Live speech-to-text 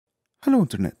Hello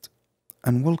Internet,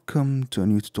 and welcome to a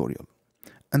new tutorial.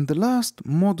 In the last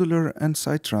modular and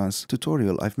psytrance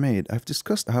tutorial I've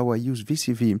discussed how I use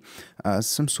VCV as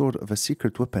some sort of a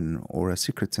secret weapon or a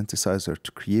secret synthesizer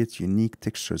to create unique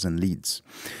textures and leads.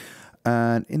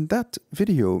 And in that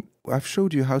video, I've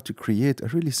showed you how to create a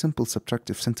really simple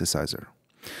subtractive synthesizer.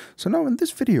 So now in this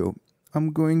video,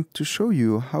 I'm going to show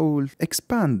you how we'll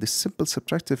expand this simple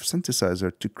subtractive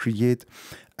synthesizer to create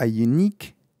a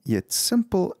unique yet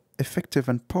simple, effective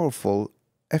and powerful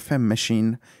FM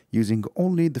machine using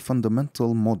only the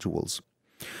fundamental modules.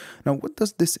 Now, what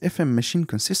does this FM machine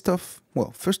consist of? Well,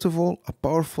 first of all, a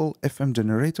powerful FM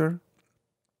generator.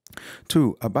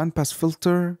 2, a bandpass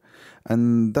filter,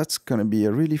 and that's going to be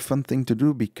a really fun thing to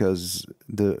do because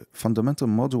the fundamental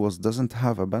modules doesn't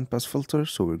have a bandpass filter,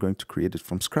 so we're going to create it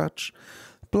from scratch.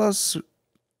 Plus,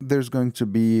 there's going to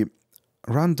be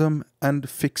random and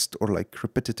fixed or like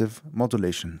repetitive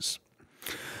modulations.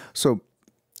 So,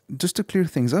 just to clear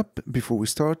things up before we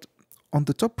start, on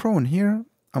the top row in here,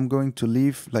 I'm going to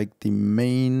leave like the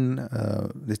main,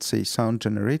 let's say, sound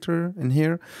generator in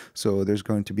here. So there's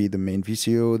going to be the main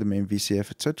VCO, the main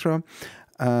VCF, etc.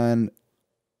 And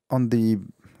on the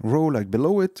row like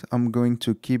below it, I'm going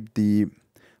to keep the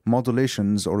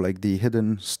modulations or like the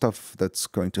hidden stuff that's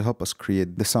going to help us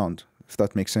create the sound, if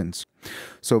that makes sense.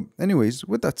 So anyways,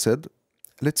 with that said,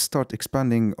 let's start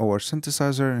expanding our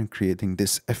synthesizer and creating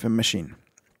this FM machine.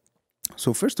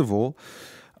 So first of all,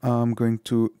 I'm going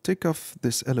to take off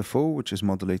this LFO, which is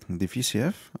modulating the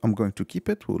VCF. I'm going to keep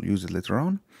it, we'll use it later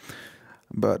on.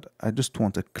 But I just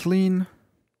want a clean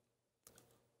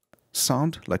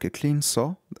sound, like a clean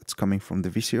saw that's coming from the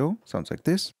VCO. Sounds like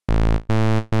this.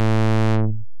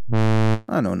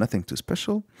 I know, nothing too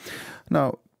special.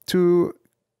 Now, to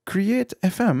create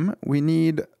FM, we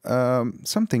need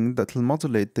something that will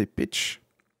modulate the pitch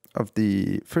of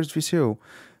the first VCO.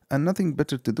 And nothing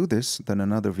better to do this than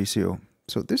another VCO.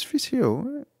 So this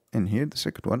VCO in here, the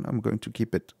second one, I'm going to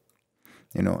keep it,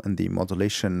 in the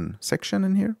modulation section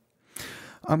in here.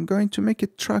 I'm going to make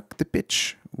it track the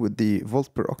pitch with the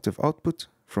volt per octave output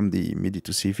from the MIDI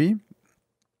to CV.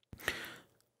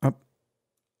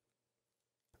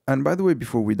 And by the way,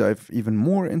 before we dive even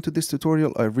more into this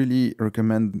tutorial, I really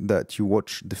recommend that you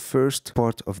watch the first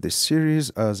part of this series,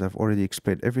 as I've already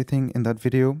explained everything in that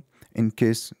video, in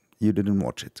case you didn't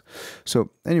watch it.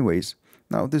 So anyways,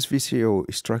 now this VCO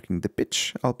is tracking the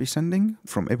pitch I'll be sending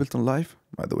from Ableton Live.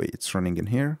 By the way, it's running in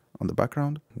here on the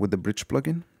background with the bridge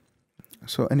plugin.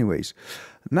 So anyways,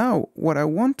 now what I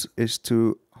want is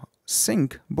to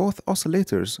sync both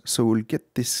oscillators so we'll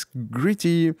get this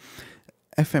gritty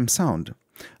FM sound.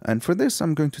 And for this,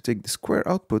 I'm going to take the square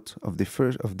output of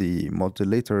the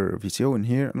modulator VCO in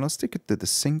here, and I'll stick it to the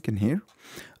sync in here,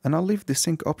 and I'll leave the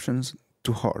sync options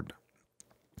to hard.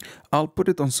 I'll put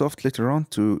it on soft later on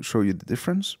to show you the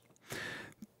difference.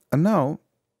 And now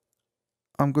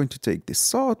I'm going to take this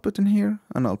saw output in here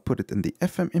and I'll put it in the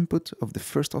FM input of the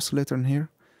first oscillator in here.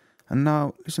 And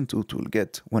now listen to what we'll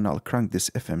get when I'll crank this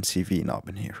FM CV knob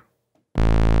in here.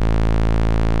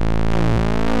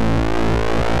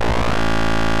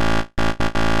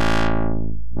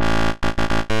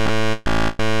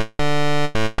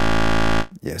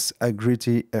 Yes, a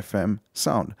gritty FM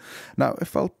sound. Now,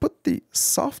 if I'll put the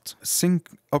soft sync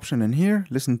option in here,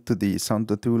 listen to the sound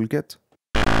that you will get.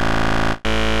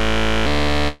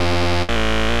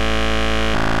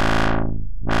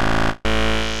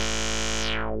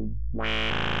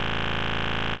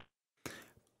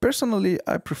 Personally,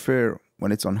 I prefer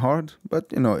when it's on hard, but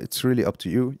it's really up to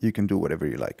you. You can do whatever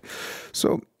you like.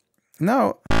 So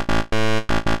now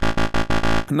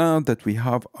that we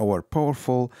have our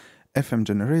powerful FM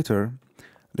generator,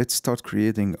 let's start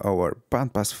creating our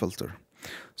bandpass filter.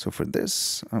 So for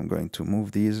this, I'm going to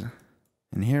move these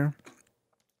in here.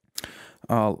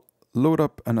 I'll load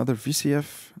up another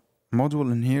VCF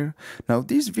module in here. Now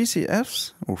these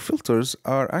VCFs or filters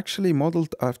are actually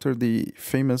modeled after the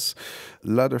famous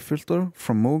ladder filter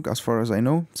from Moog, as far as I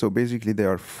know. So basically they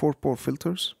are 4-pore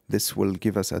filters. This will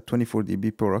give us a 24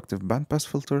 dB per octave bandpass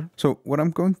filter. So what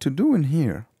I'm going to do in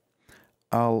here,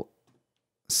 I'll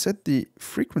set the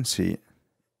frequency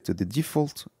to the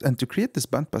default, and to create this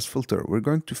bandpass filter, we're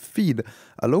going to feed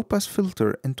a low-pass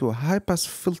filter into a high-pass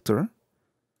filter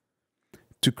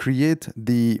to create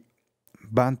the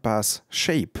bandpass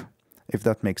shape, if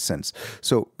that makes sense.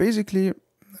 So basically,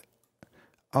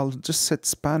 I'll just set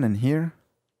span in here,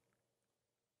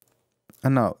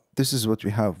 and now this is what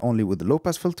we have only with the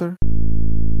low-pass filter.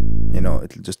 It'll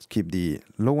just keep the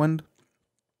low end,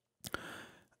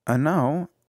 and now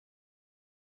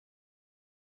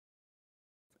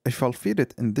if I'll feed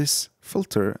it in this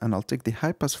filter and I'll take the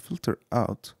high pass filter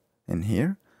out in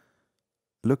here,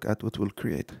 look at what will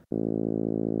create.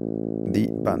 The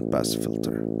bandpass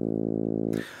filter.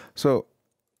 So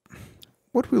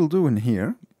what we'll do in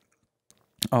here,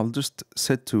 I'll just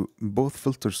set to both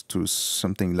filters to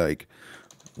something like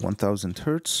 1000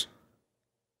 Hertz.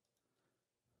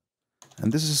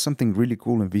 And this is something really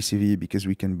cool in VCV because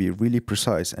we can be really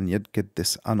precise and yet get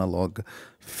this analog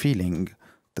feeling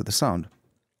to the sound.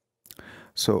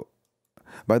 So,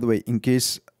 by the way, in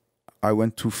case I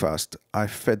went too fast, I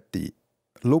fed the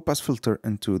low pass filter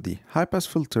into the high pass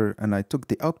filter, and I took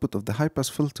the output of the high pass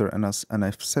filter and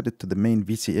I've set it to the main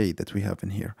VCA that we have in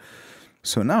here.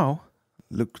 So now,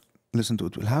 listen to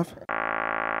what we'll have.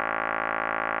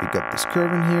 We got this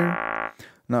curve in here.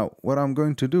 Now, what I'm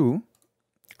going to do,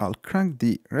 I'll crank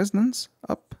the resonance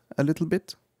up a little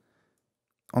bit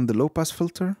on the low pass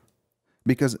filter,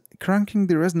 because cranking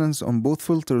the resonance on both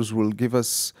filters will give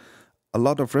us a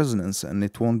lot of resonance and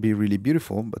it won't be really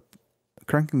beautiful, but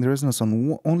cranking the resonance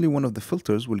on only one of the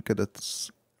filters will get us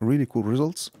really cool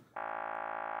results.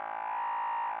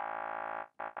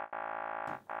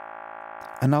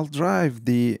 And I'll drive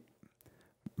the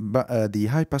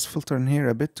high pass filter in here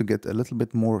a bit to get a little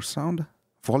bit more sound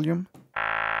volume.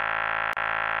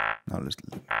 Now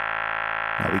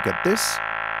we got this.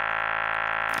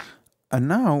 And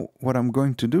now what I'm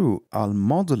going to do, I'll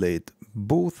modulate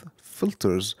both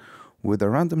filters with a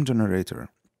random generator.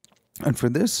 And for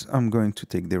this, I'm going to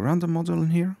take the random module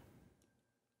in here.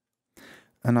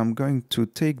 And I'm going to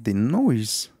take the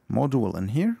noise module in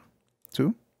here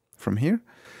too, from here.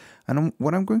 And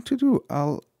what I'm going to do,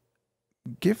 I'll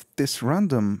give this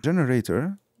random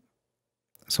generator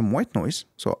some white noise.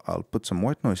 So I'll put some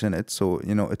white noise in it. So,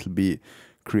 you know, it'll be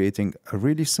creating a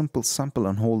really simple sample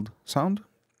and hold sound.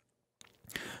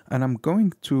 And I'm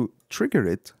going to trigger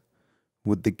it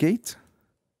with the gate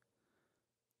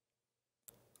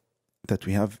that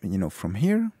we have, you know, from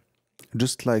here,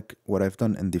 just like what I've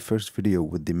done in the first video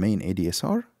with the main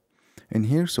ADSR in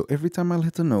here. So every time I'll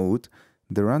hit a note,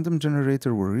 the random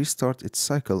generator will restart its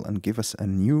cycle and give us a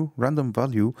new random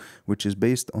value, which is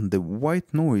based on the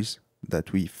white noise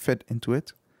that we fed into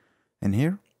it in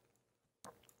here.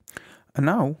 And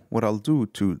now what I'll do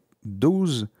to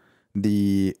dose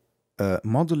the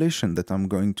modulation that I'm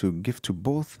going to give to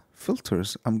both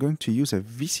filters, I'm going to use a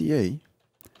VCA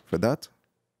for that.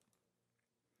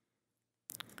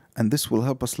 And this will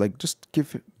help us like just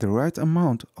give the right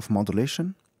amount of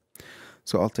modulation.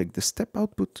 So I'll take the step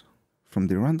output from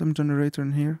the random generator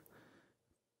in here,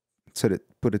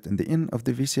 put it in the in of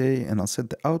the VCA, and I'll set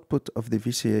the output of the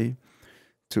VCA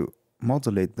to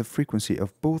modulate the frequency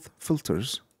of both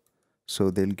filters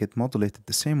so they'll get modulated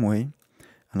the same way.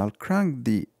 And I'll crank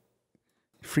the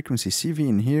frequency CV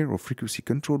in here, or frequency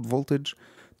controlled voltage,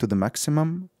 to the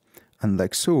maximum, and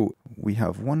like so we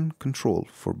have one control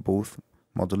for both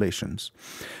modulations.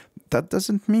 That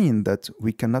doesn't mean that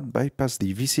we cannot bypass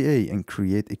the VCA and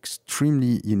create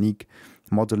extremely unique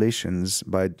modulations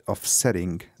by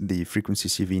offsetting the frequency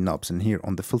CV knobs in here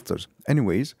on the filters.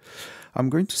 Anyways, I'm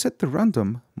going to set the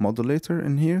random modulator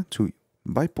in here to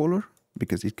bipolar,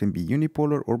 because it can be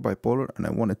unipolar or bipolar, and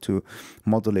I want it to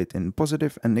modulate in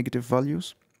positive and negative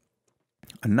values.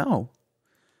 And now,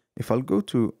 if I'll go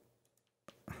to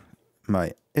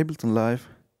my Ableton Live,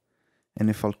 and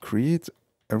if I'll create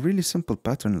a really simple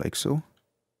pattern like so,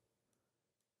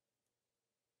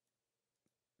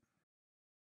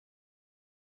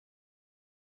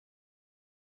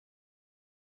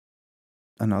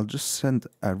 and I'll just send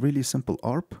a really simple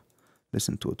ARP,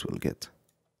 listen to what we'll get.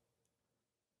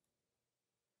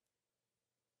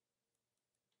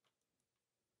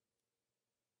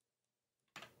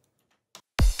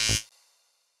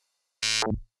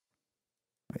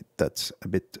 Wait, that's a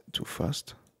bit too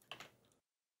fast.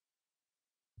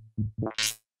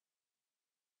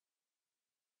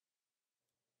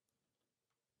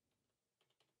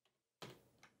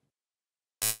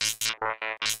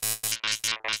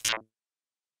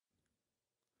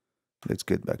 Let's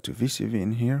get back to VCV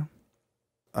in here.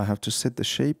 I have to set the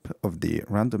shape of the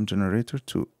random generator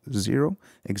to 0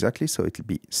 exactly, so it'll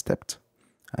be stepped.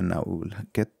 And now we will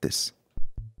get this.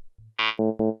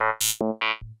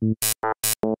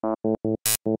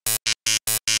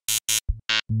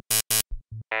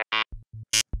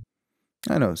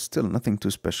 I know, still nothing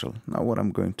too special. Now what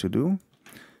I'm going to do,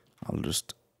 I'll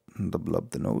just double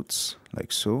up the notes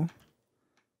like so.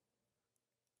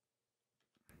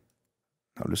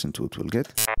 Now listen to what we'll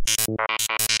get.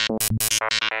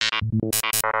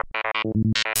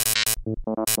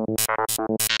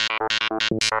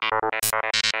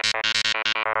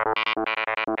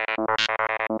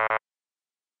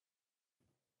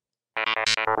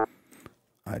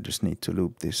 I just just need to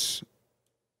loop this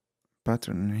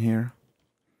pattern here.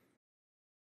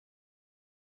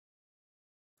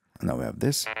 Now we have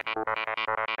this.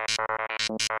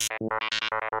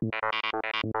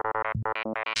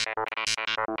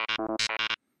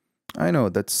 I know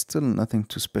that's still nothing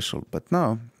too special, but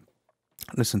now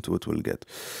listen to what we'll get.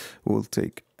 We'll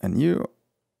take a new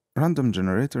random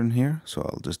generator in here, so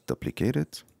I'll just duplicate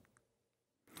it.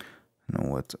 You know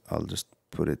what? I'll just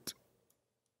put it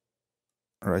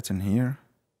right in here.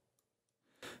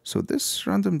 So this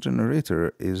random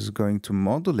generator is going to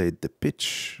modulate the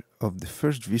pitch of the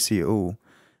first VCO,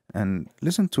 and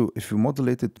listen to, if you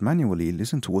modulate it manually,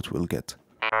 listen to what we'll get.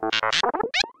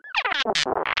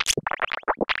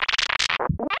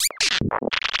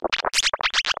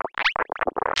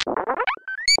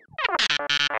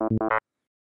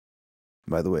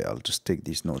 By the way, I'll just take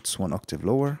these notes one octave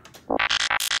lower.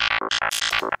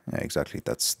 Yeah, exactly,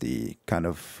 that's the kind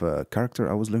of character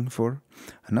I was looking for.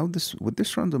 And now with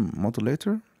this random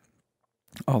modulator,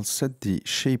 I'll set the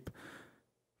shape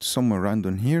somewhere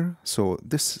random here. So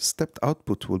this stepped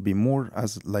output will be more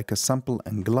as like a sample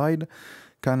and glide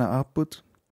kind of output.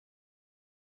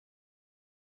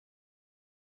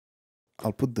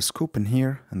 I'll put the scope in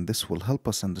here, and this will help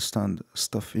us understand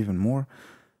stuff even more.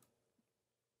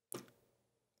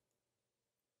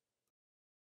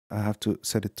 I have to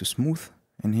set it to smooth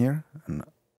in here, and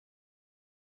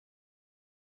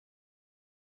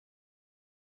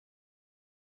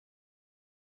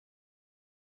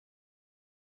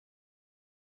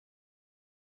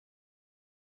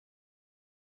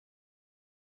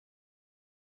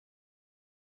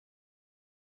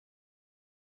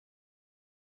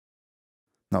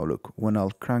now look, when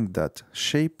I'll crank that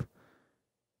shape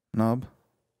knob,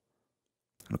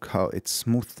 look how it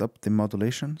smoothed up the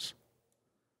modulations.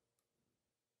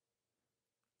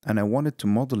 And I want it to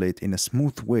modulate in a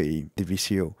smooth way the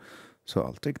VCO. So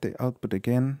I'll take the output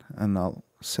again and I'll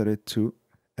set it to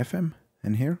FM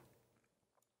in here.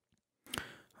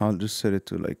 I'll just set it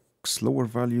to like slower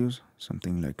values,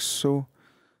 something like so.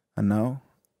 And now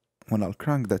when I'll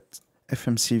crank that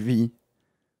FMCV,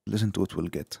 listen to what we'll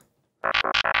get.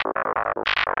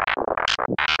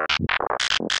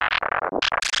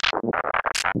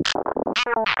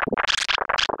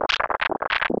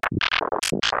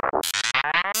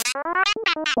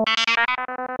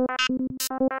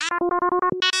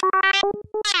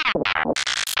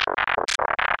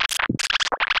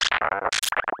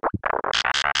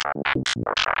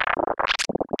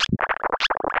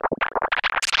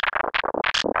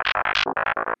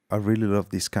 I really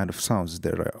love these kind of sounds.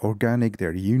 They're organic,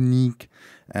 they're unique,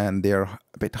 and they're a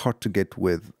bit hard to get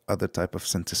with other type of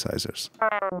synthesizers.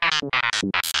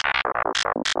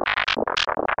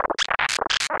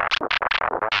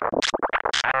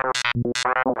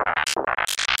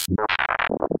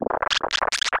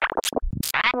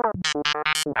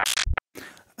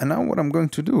 And now what I'm going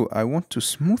to do, I want to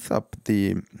smooth up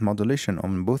the modulation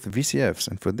on both VCFs,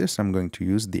 and for this I'm going to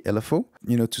use the LFO.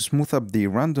 You know, to smooth up the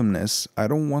randomness, I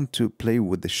don't want to play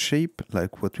with the shape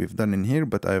like what we've done in here,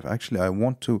 but I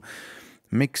want to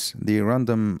mix the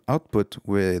random output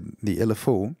with the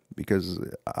LFO because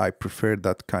I prefer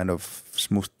that kind of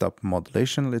smoothed up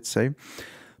modulation, let's say.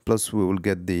 Plus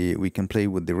we can play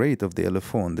with the rate of the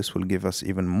LFO, and this will give us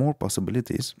even more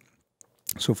possibilities.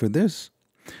 So for this,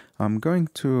 I'm going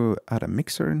to add a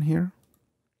mixer in here,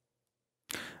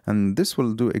 and this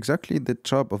will do exactly the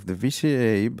job of the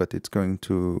VCA, but it's going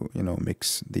to, you know,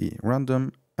 mix the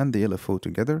random and the LFO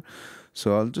together.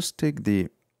 So I'll just take the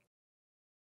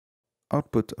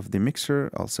output of the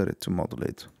mixer, I'll set it to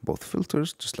modulate both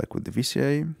filters, just like with the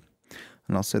VCA,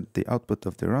 and I'll set the output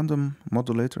of the random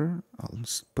modulator, I'll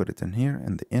put it in here,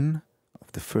 and the in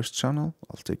of the first channel,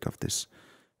 I'll take off this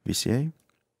VCA.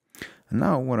 And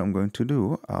now what I'm going to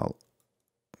do, I'll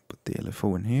put the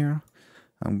LFO in here.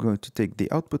 I'm going to take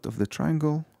the output of the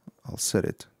triangle, I'll set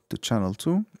it to channel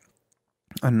 2.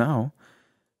 And now,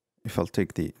 if I'll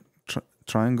take the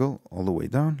triangle all the way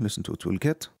down, listen to what we'll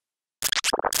get.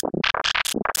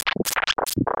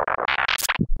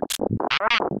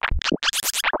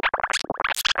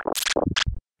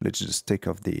 Let's just take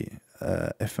off the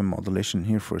FM modulation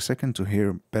here for a second to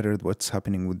hear better what's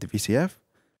happening with the VCF.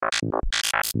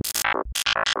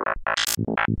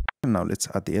 And now let's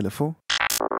add the LFO.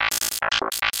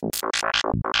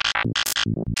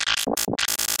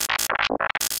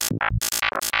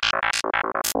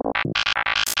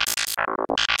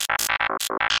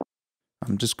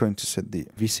 I'm just going to set the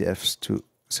VCFs to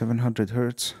 700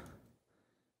 Hertz.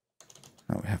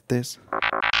 Now we have this.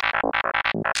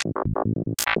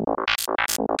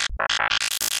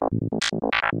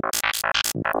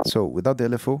 So without the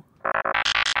LFO,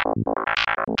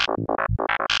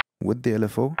 with the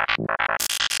LFO.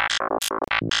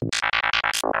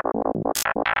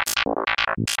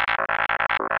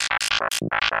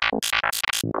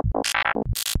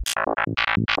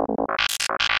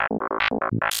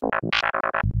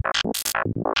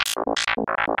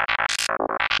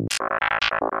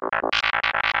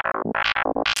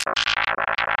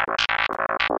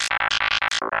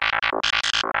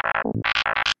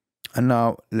 And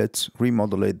now let's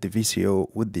remodulate the VCO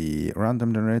with the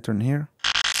random generator in here.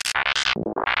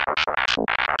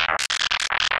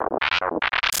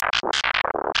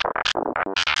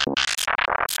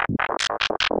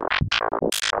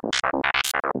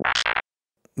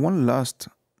 One last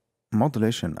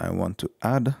modulation I want to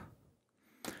add.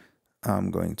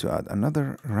 I'm going to add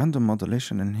another random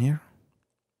modulation in here.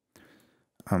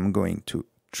 I'm going to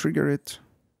trigger it.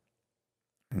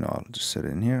 I'll just set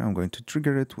it in here. I'm going to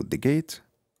trigger it with the gate.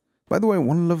 By the way,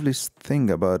 one lovely thing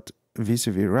about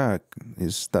VCVRack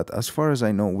is that, as far as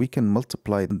I know, we can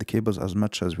multiply the cables as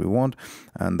much as we want,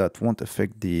 and that won't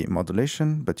affect the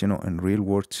modulation. But in real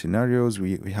world scenarios,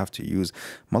 we have to use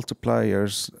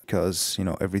multipliers, because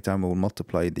every time we will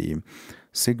multiply the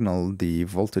signal, the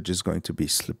voltage is going to be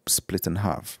split in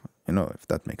half, if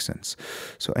that makes sense.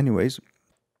 So anyways,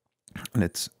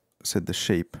 let's set the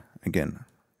shape again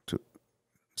to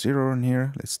 0 in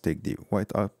here. Let's take the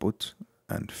white output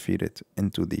and feed it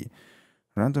into the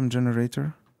random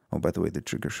generator. Oh, by the way, the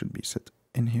trigger should be set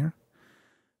in here.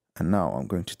 And now I'm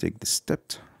going to take the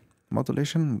stepped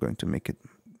modulation. I'm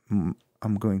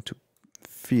going to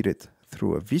feed it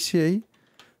through a VCA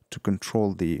to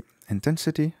control the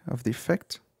intensity of the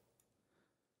effect,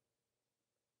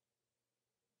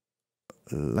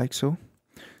 like so.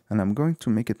 And I'm going to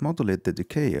make it modulate the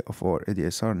decay of our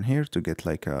ADSR in here to get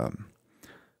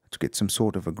some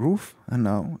sort of a groove. And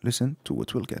now listen to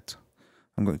what we'll get.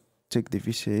 I'm going to take the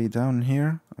VCA down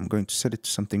here. I'm going to set it to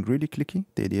something really clicky,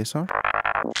 the ADSR,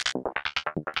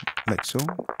 like so.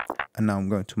 And now I'm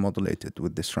going to modulate it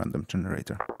with this random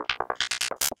generator.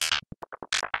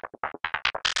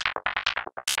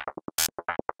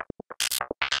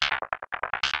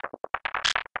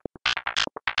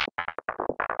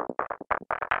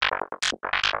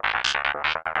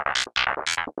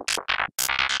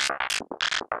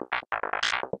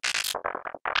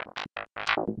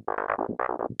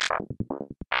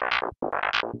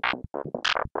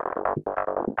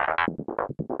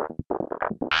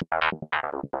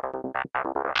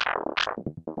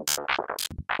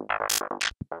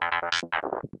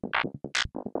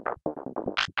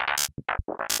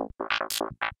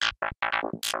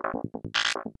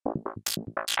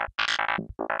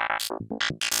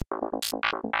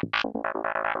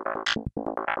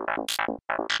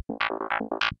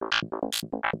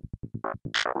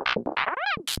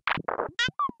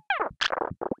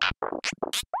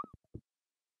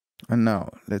 And now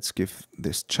let's give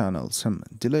this channel some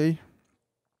delay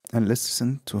and let's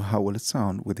listen to how will it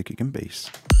sound with the kick and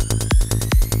bass.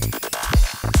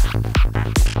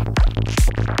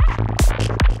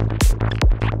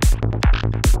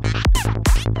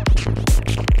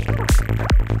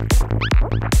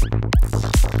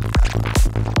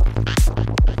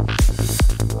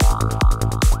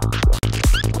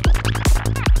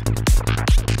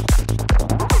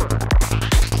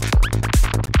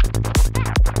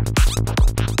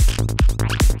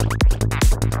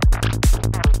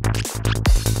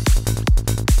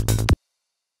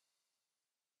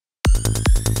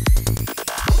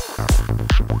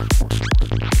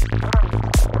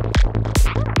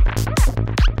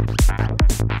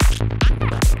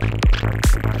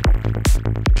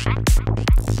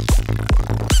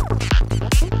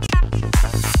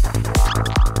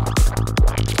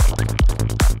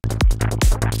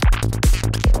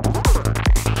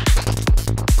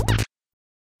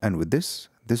 And with this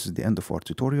is the end of our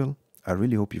tutorial. I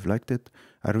really hope you've liked it.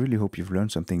 I really hope you've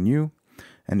learned something new.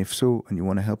 And if so, and you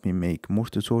want to help me make more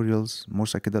tutorials, more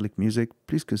psychedelic music,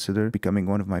 please consider becoming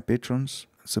one of my patrons,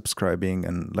 subscribing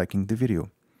and liking the video.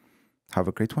 Have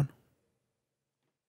a great one.